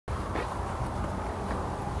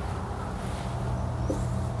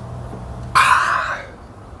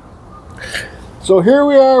So here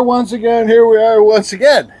we are once again,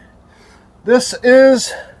 This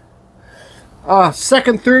is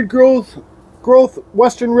second, third growth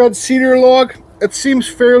Western red cedar log. It seems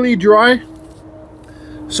fairly dry.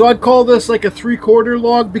 So I'd call this like a 3/4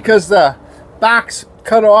 log because the back's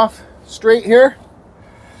cut off straight here.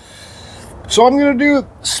 So I'm gonna do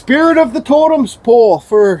Spirit of the Totems pole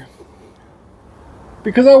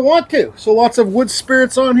because I want to. So lots of wood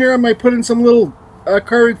spirits on here. I might put in some little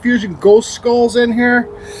Carving Fusion ghost skulls in here.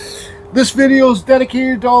 This video is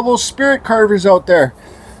dedicated to all those spirit carvers out there.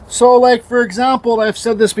 So like for example, I've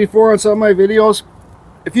said this before on some of my videos,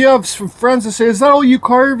 if you have some friends that say, is that all you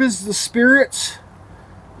carve is the spirits?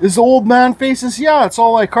 Is the old man faces? Yeah, it's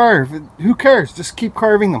all I carve. Who cares? Just keep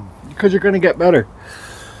carving them because you're going to get better.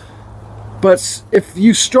 But if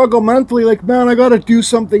you struggle mentally, like, man, I got to do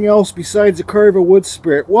something else besides to carve a wood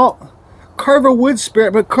spirit. Well, carve a wood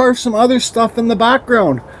spirit, but carve some other stuff in the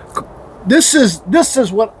background. This is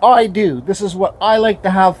what I do. This is what I like to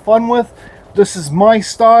have fun with. This is my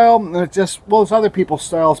style. And it just, well, it's other people's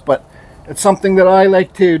styles, but it's something that I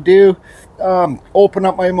like to do. Open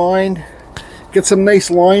up my mind. Get some nice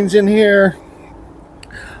lines in here.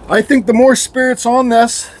 I think the more spirits on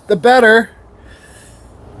this, the better.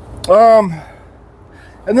 And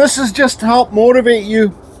this is just to help motivate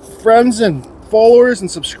you, friends and followers and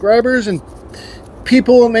subscribers and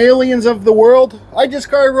people and aliens of the world. I just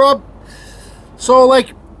carve Rob. So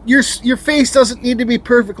like your face doesn't need to be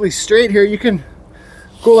perfectly straight here. You can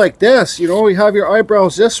go like this, you know, you have your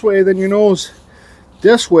eyebrows this way, then your nose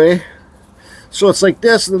this way. So it's like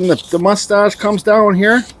this, and then the mustache comes down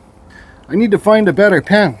here. I need to find a better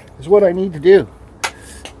pen, is what I need to do.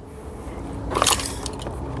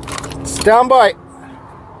 Stand by.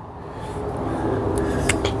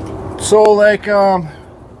 So like,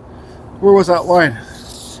 where was that line?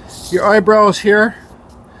 Your eyebrows here.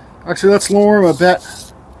 Actually, let's lower them a bit.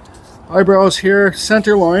 Eyebrows here,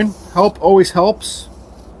 center line. Always helps.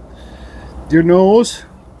 Your nose.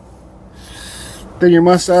 Then your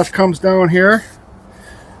mustache comes down here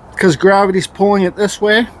because gravity's pulling it this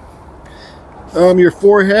way. Your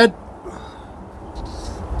forehead.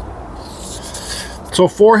 So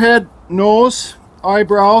forehead, nose,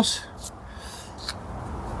 eyebrows,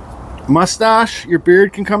 mustache, your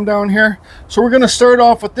beard can come down here. So we're going to start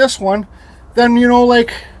off with this one. Then, you know,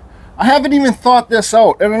 like, I haven't even thought this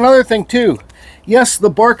out. And another thing too, yes,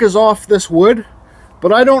 the bark is off this wood,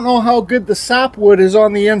 but I don't know how good the sapwood is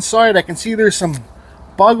on the inside. I can see there's some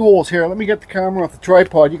bug holes here. Let me get the camera off the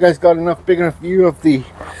tripod. You guys got big enough view of the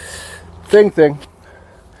thing.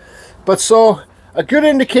 But so a good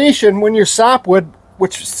indication when your sapwood,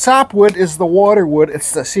 which sapwood is the water wood,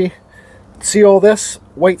 it's the, see all this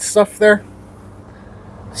white stuff there?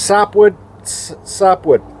 Sapwood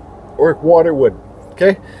or water wood.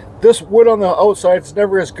 Okay, this wood on the outside is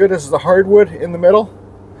never as good as the hardwood in the middle.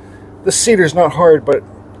 The cedar's not hard, but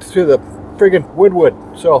through the friggin' wood.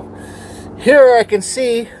 So here I can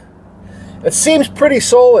see it seems pretty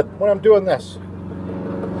solid when I'm doing this.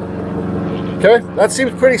 Okay, that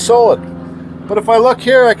seems pretty solid. But if I look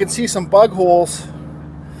here, I can see some bug holes.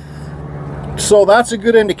 So that's a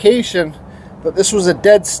good indication that this was a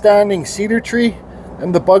dead standing cedar tree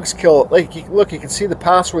and the bugs kill it. Like, look, you can see the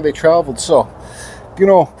paths where they traveled. So, you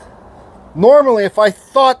know, normally if I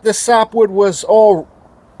thought this sapwood was all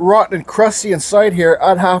rotten and crusty inside here,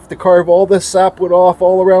 I'd have to carve all this sapwood off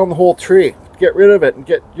all around the whole tree, get rid of it and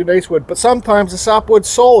get your nice wood. But sometimes the sapwood's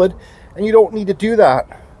solid and you don't need to do that.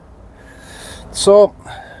 So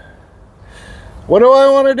what do I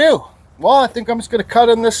want to do? Well, I think I'm just going to cut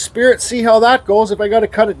in this spirit, see how that goes. If I got to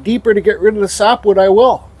cut it deeper to get rid of the sapwood, I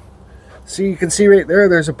will. See, you can see right there,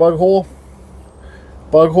 there's a bug hole.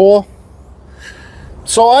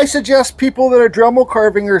 So I suggest people that are Dremel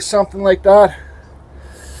carving or something like that,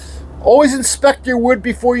 always inspect your wood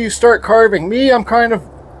before you start carving. Me, I'm going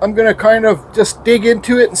to kind of just dig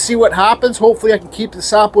into it and see what happens. Hopefully I can keep the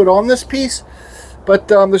sapwood on this piece. But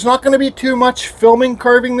there's not going to be too much filming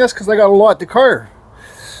carving this because I got a lot to carve.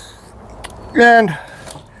 And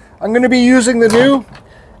I'm going to be using the new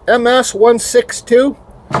MS-162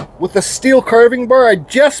 with the steel carving bar. I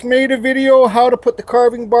just made a video how to put the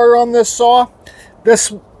carving bar on this saw.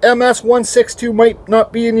 This MS-162 might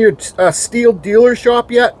not be in your steel dealer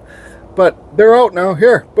shop yet, but they're out now.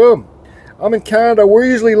 Here, boom. I'm in Canada. We're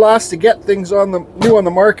usually last to get things new on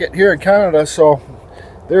the market here in Canada, so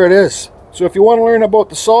there it is. So if you want to learn about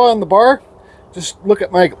the saw and the bar, just look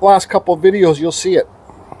at my last couple of videos, you'll see it.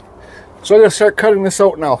 So I'm going to start cutting this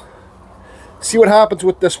out now. See what happens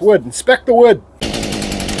with this wood. Inspect the wood.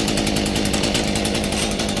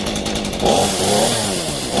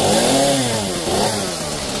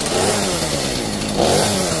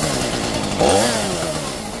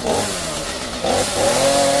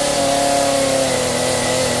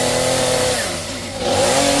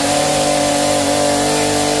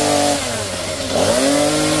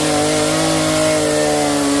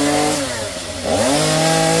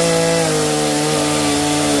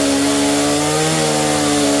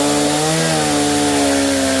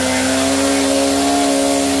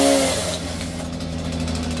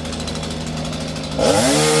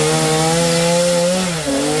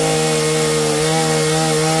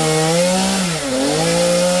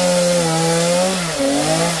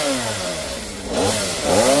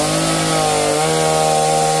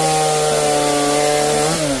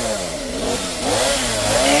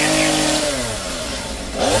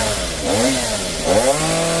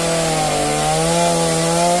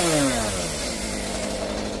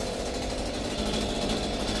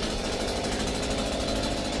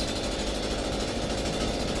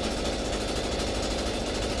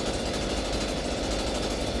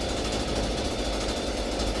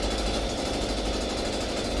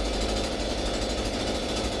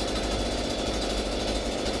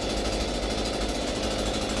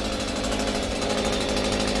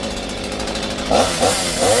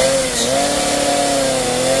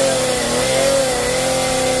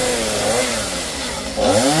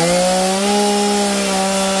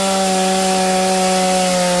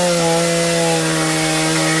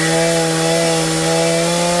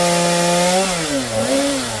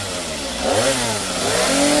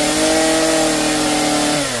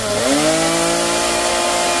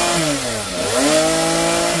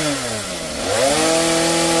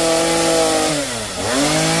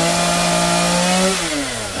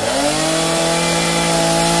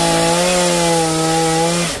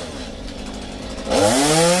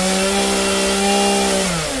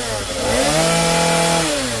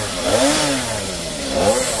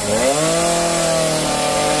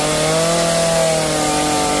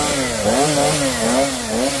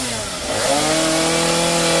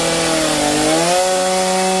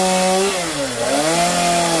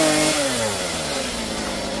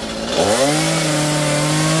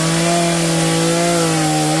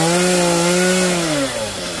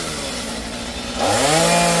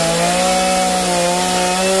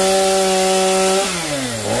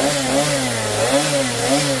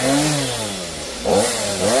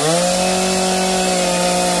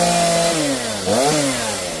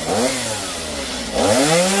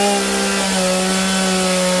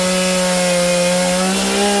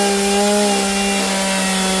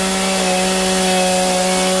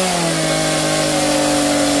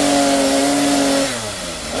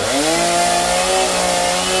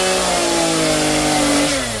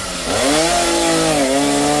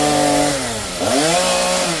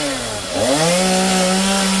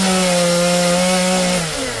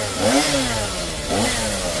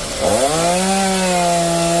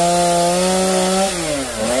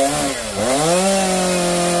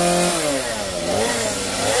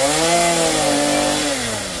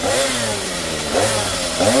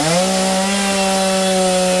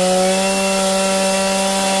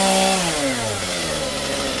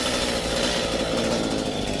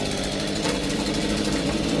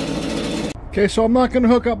 Okay, so I'm not going to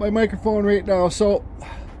hook up my microphone right now. So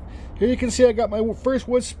here you can see I got my first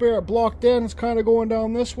wood spirit blocked in. It's kind of going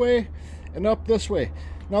down this way and up this way.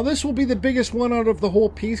 Now this will be the biggest one out of the whole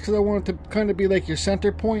piece because I want it to kind of be like your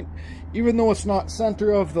center point. Even though it's not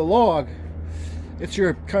center of the log, it's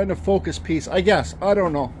your kind of focus piece, I guess. I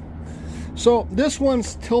don't know. So this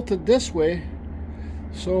one's tilted this way.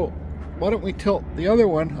 So why don't we tilt the other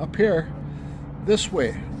one up here this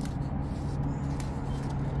way.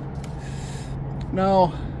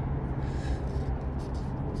 Now,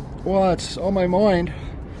 well, it's on my mind.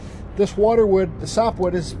 This waterwood, the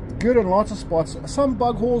sapwood, is good in lots of spots. Some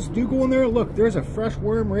bug holes do go in there. Look, there's a fresh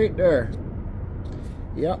worm right there.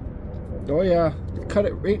 Yep. Oh yeah, cut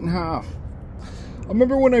it right in half. I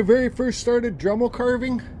remember when I very first started Dremel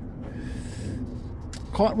carving,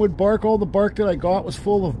 cottonwood bark, all the bark that I got was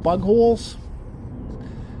full of bug holes.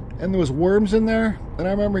 And there was worms in there. And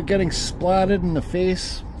I remember getting splatted in the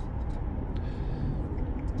face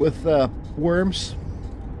with worms,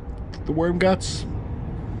 the worm guts.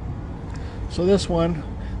 So this one,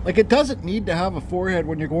 like, it doesn't need to have a forehead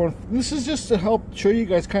when you're going. This is just to help show you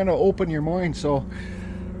guys, kind of open your mind. So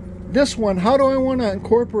this one, how do I want to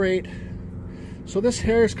incorporate? So this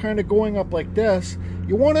hair is kind of going up like this.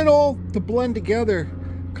 You want it all to blend together,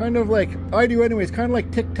 kind of like I do anyways, kind of like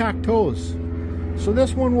tic-tac-toes. So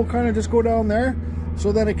this one will kind of just go down there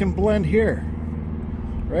so that it can blend here,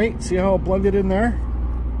 right? See how it blended in there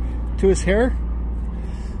to his hair?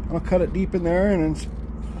 I'll cut it deep in there, and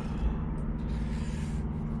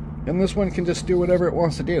this one can just do whatever it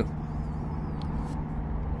wants to do.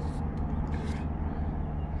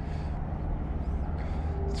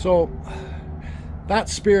 So that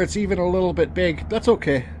spirit's even a little bit big. That's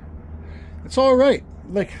okay. It's all right.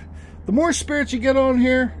 Like, the more spirits you get on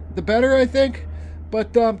here, the better, I think.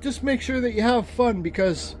 But just make sure that you have fun,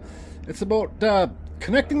 because it's about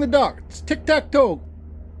connecting the dots. Tic-tac-toe.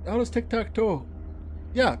 How does tic-tac-toe?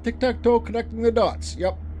 Yeah, tic-tac-toe, connecting the dots.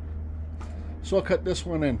 Yep. So I'll cut this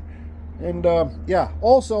one in. And yeah,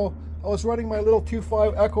 also, I was running my little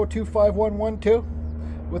Echo 25112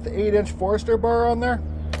 with the 8-inch Forester bar on there.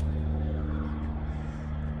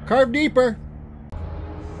 Carve deeper.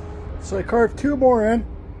 So I carved 2 more in.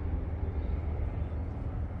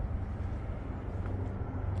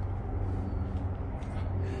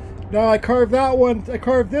 Now I carved that one. I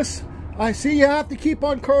carved this. I see you have to keep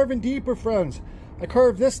on carving deeper, friends. I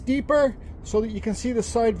carved this deeper so that you can see the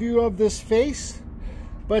side view of this face.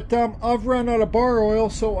 But I've run out of bar oil,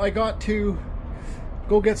 so I got to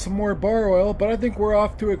go get some more bar oil. But I think we're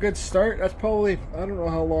off to a good start. That's probably, I don't know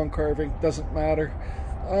how long carving, doesn't matter.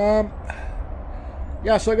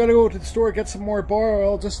 Yeah, so I gotta go to the store, get some more bar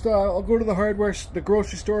oil. Just I'll go to the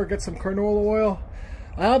grocery store, get some canola oil.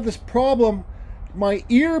 I have this problem, my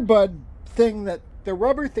earbud thing, that the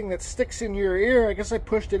rubber thing that sticks in your ear, I guess I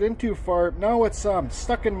pushed it in too far. Now it's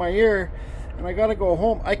stuck in my ear, and I gotta go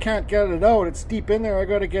home. I can't get it out. It's deep in there. I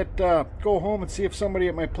gotta go home and see if somebody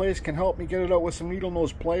at my place can help me get it out with some needle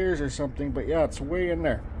nose pliers or something. But yeah, it's way in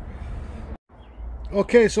there.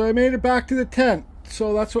 Okay, so I made it back to the tent.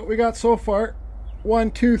 So that's what we got so far.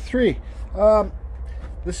 1, 2, 3.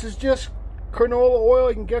 This is just canola oil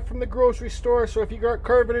you can get from the grocery store. So if you got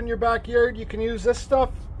carving in your backyard, you can use this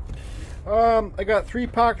stuff. I got 3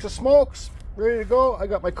 packs of smokes ready to go. I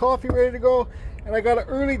got my coffee ready to go, and I got an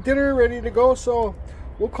early dinner ready to go. So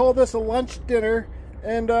we'll call this a lunch dinner.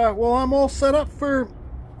 And well, I'm all set up for,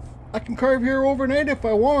 I can carve here overnight if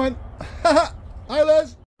I want. Hi,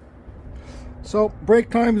 Les. So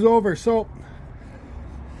break time's over. So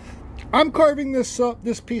I'm carving this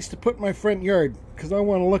this piece to put in my front yard because I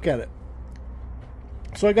want to look at it.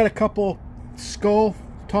 So I got a couple skull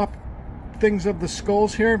top things of the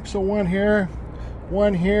skulls here. So one here,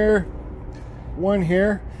 one here, one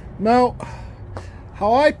here. Now,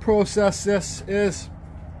 how I process this is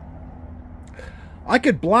I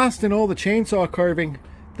could blast in all the chainsaw carving,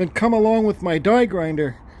 then come along with my die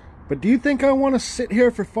grinder. But do you think I want to sit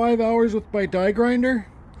here for 5 hours with my die grinder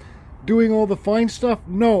doing all the fine stuff?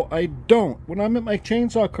 No, I don't. When I'm at my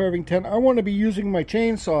chainsaw carving tent, I want to be using my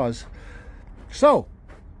chainsaws. So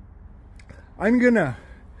I'm gonna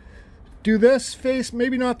do this face,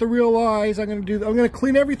 maybe not the real eyes. I'm gonna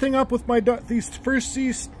clean everything up with my these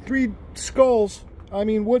 3 skulls, I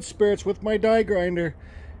mean wood spirits, with my die grinder,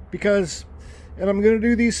 because, and I'm gonna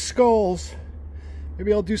do these skulls.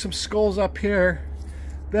 Maybe I'll do some skulls up here.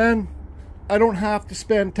 Then I don't have to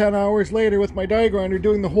spend 10 hours later with my die grinder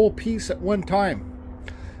doing the whole piece at one time.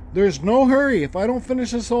 There's no hurry. If I don't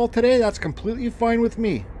finish this all today, that's completely fine with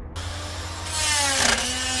me.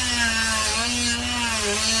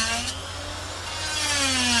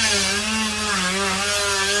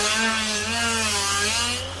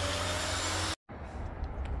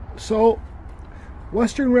 So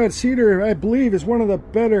Western red cedar, I believe, is one of the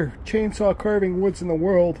better chainsaw carving woods in the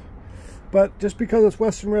world. But just because it's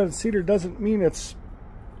Western red cedar doesn't mean it's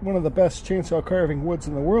one of the best chainsaw carving woods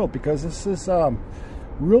in the world, because this is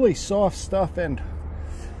really soft stuff and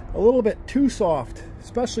a little bit too soft,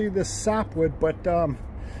 especially this sapwood. But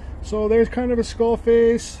so there's kind of a skull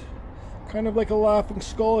face, kind of like a laughing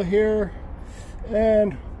skull here,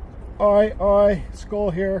 and eye,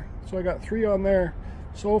 skull here. So I got 3 on there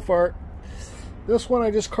so far. This one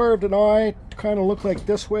I just carved an eye to kind of look like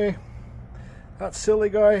this way. That silly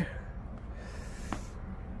guy.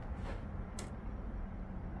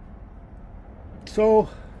 So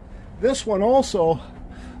this one also,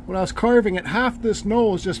 when I was carving it, half this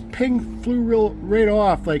nose just flew right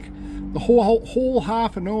off, like the whole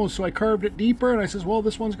half a nose. So I carved it deeper, and I says, well,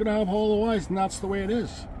 this one's gonna have hollow eyes, and that's the way it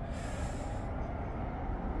is.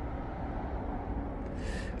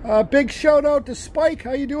 Big shout out to Spike.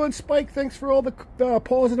 How you doing, Spike? Thanks for all the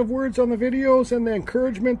positive words on the videos and the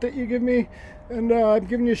encouragement that you give me. And I'm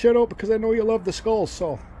giving you a shout out because I know you love the skulls.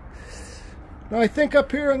 So now I think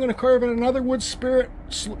up here I'm going to carve in another wood spirit,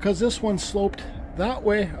 because this one's sloped that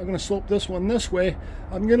way. I'm going to slope this one this way.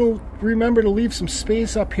 I'm going to remember to leave some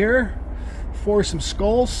space up here for some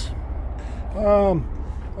skulls.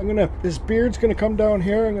 His beard's going to come down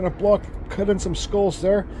here. I'm going to cut in some skulls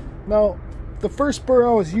there. Now, the first burr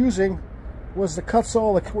I was using was the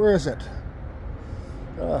Kutzall. Like, where is it?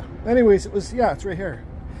 Anyways, it was, yeah, it's right here.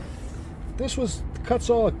 This was the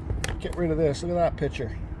Kutzall. Get rid of this. Look at that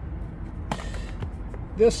picture.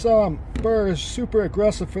 This burr is super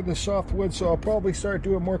aggressive for the soft wood, so I'll probably start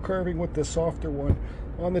doing more carving with the softer one.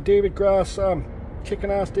 On the David Grass,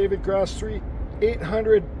 kicking ass David Grass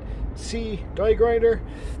 3800C die grinder,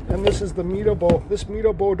 and this is the Mito Bow. This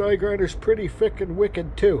Mito Bow die grinder is pretty thick and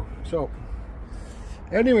wicked too. So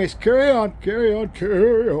anyways, carry on.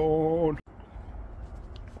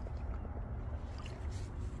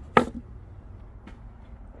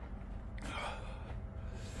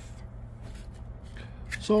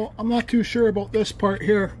 So I'm not too sure about this part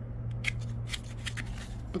here,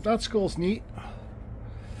 but that skull's neat.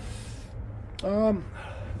 I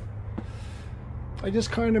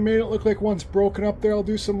just kind of made it look like one's broken up there. I'll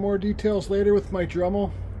do some more details later with my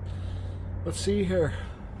Dremel. Let's see here.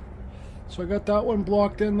 So I got that one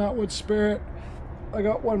blocked in, that wood spirit. I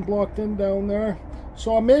got one blocked in down there.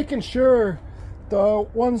 So I'm making sure the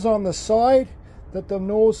ones on the side, that the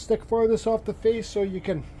nose stick farthest off the face, so you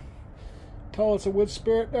can tell it's a wood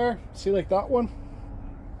spirit there. See, like that one.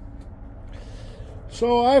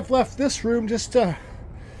 So I've left this room just to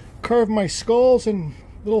carve my skulls and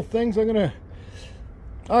little things. I'm gonna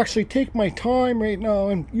actually take my time right now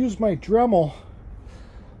and use my Dremel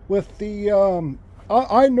with the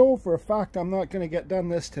I know for a fact I'm not going to get done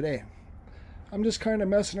this today. I'm just kind of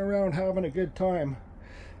messing around, having a good time.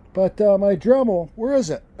 But my Dremel, where is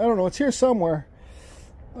it? I don't know, it's here somewhere.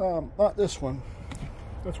 Not this one.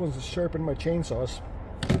 This one's to sharpen my chainsaws.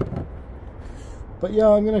 But yeah,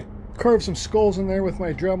 I'm going to carve some skulls in there with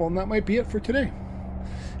my Dremel, and that might be it for today.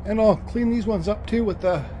 And I'll clean these ones up too with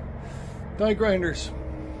the die grinders.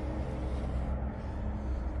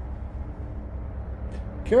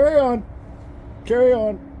 Carry on.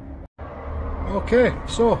 Okay,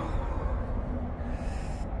 so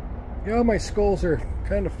yeah, my skulls are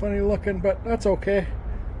kind of funny looking, but that's okay.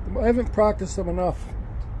 I haven't practiced them enough.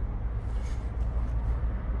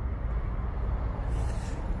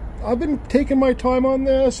 I've been taking my time on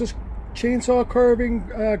this, just chainsaw carving,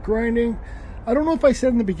 grinding. I don't know if I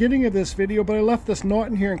said in the beginning of this video, but I left this knot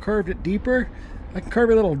in here and carved it deeper. I can carve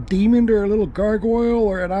a little demon or a little gargoyle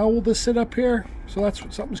or an owl to sit up here. So that's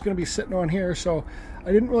something's going to be sitting on here. So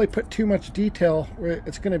I didn't really put too much detail where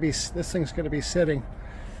it's going to be. This thing's going to be sitting.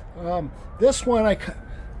 This one,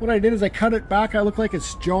 what I did is I cut it back. I look like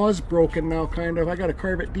its jaw's broken now, kind of. I got to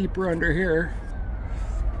carve it deeper under here.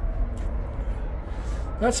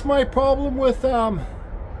 That's my problem with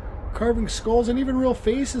carving skulls and even real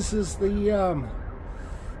faces, is the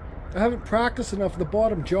I haven't practiced enough the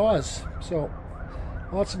bottom jaws. So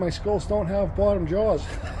lots of my skulls don't have bottom jaws.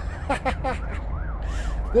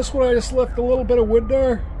 This one I just left a little bit of wood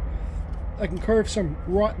there. I can carve some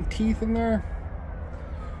rotten teeth in there.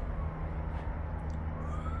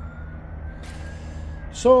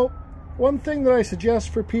 So one thing that I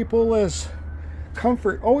suggest for people is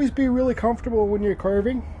comfort. Always be really comfortable when you're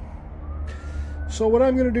carving. So what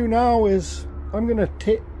I'm going to do now is I'm going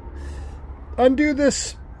to undo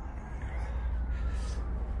this.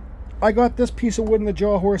 I got this piece of wood in the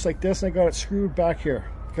jaw horse like this, and I got it screwed back here.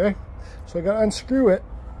 Okay, so I got to unscrew it.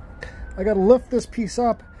 I got to lift this piece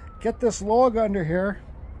up, get this log under here,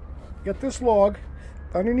 get this log,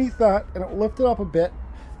 underneath that, and it'll lift it up a bit.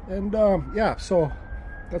 And yeah, so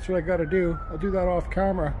that's what I got to do. I'll do that off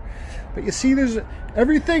camera. But you see, this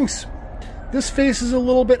face is a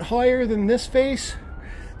little bit higher than this face.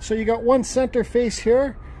 So you got one center face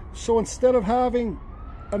here. So instead of having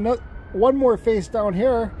one more face down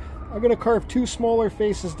here, I'm going to carve two smaller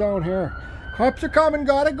faces down here. Cops are coming,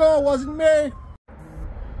 gotta go, wasn't me.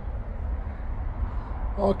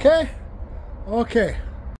 Okay. Okay.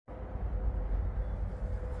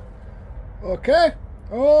 Okay.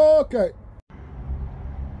 Okay.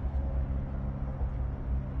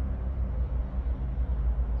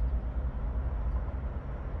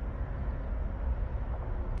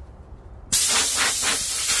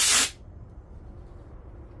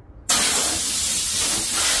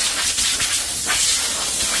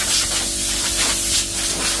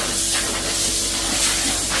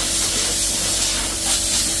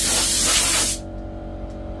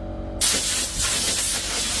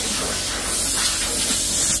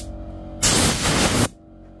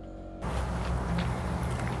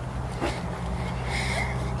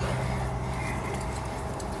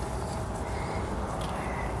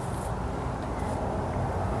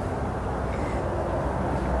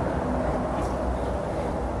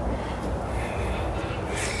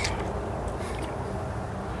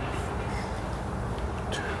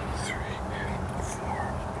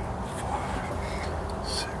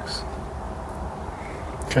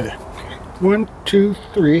 Okay, 1, 2,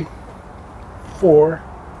 3, 4,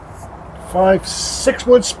 5, 6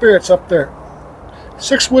 wood spirits up there.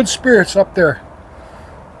 6 wood spirits up there.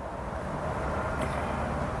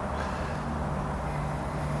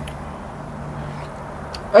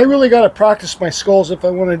 I really got to practice my skulls if I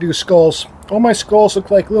want to do skulls. All my skulls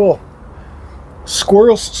look like little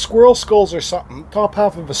squirrel skulls or something. Top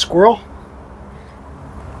half of a squirrel.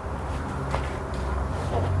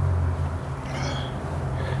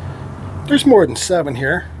 There's more than 7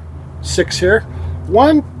 here. 6 here.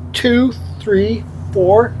 1, 2, 3,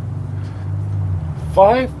 4,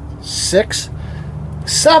 5, 6,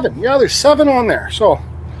 7. Yeah, there's 7 on there. So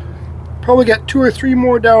probably get 2 or 3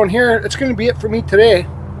 more down here. It's going to be it for me today.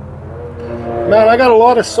 Man, I got a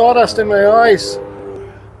lot of sawdust in my eyes.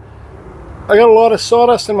 I got a lot of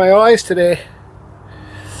sawdust in my eyes today.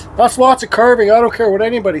 That's lots of carving. I don't care what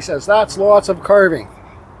anybody says. That's lots of carving.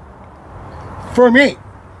 For me.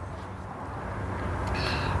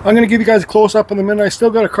 I'm going to give you guys a close-up in a minute. I still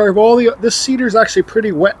got to carve all the... This cedar is actually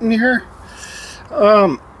pretty wet in here.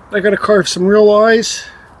 I got to carve some real eyes.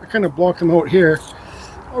 I kind of blocked them out here.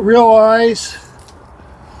 Real eyes.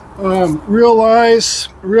 Real eyes.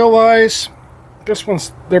 Real eyes. This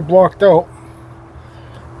one's... They're blocked out.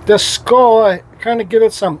 This skull, I kind of give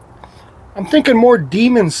it some... I'm thinking more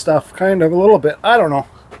demon stuff, kind of, a little bit. I don't know.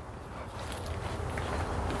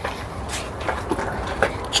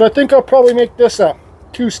 So I think I'll probably make this a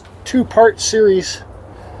two-part series.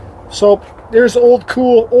 So there's old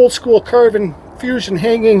school carving fusion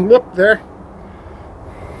hanging lip there.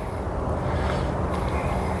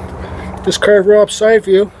 Just carve her up side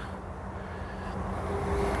view.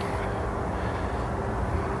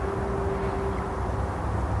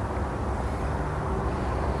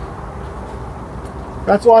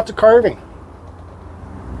 That's lots of carving.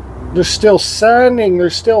 There's still sanding,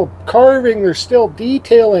 there's still carving, there's still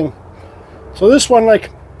detailing. So this one,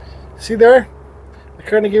 like, see there? I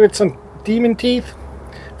kind of give it some demon teeth.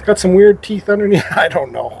 It's got some weird teeth underneath. I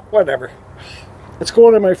don't know. Whatever. It's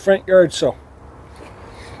going in my front yard, so.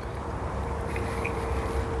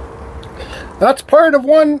 That's part of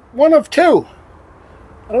one of 2.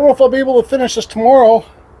 I don't know if I'll be able to finish this tomorrow.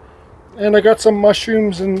 And I got some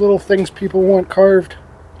mushrooms and little things people want carved.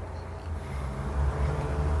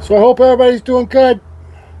 So I hope everybody's doing good.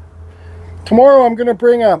 Tomorrow I'm going to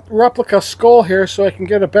bring a replica skull here so I can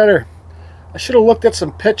get a better... I should have looked at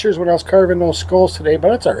some pictures when I was carving those skulls today, but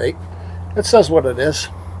that's alright. It says what it is.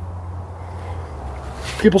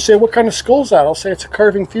 People say, what kind of skull is that? I'll say it's a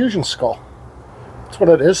carving fusion skull. That's what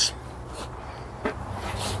it is.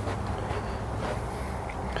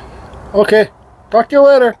 Okay, talk to you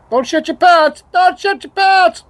later. Don't shit your pants. Don't shit your pants.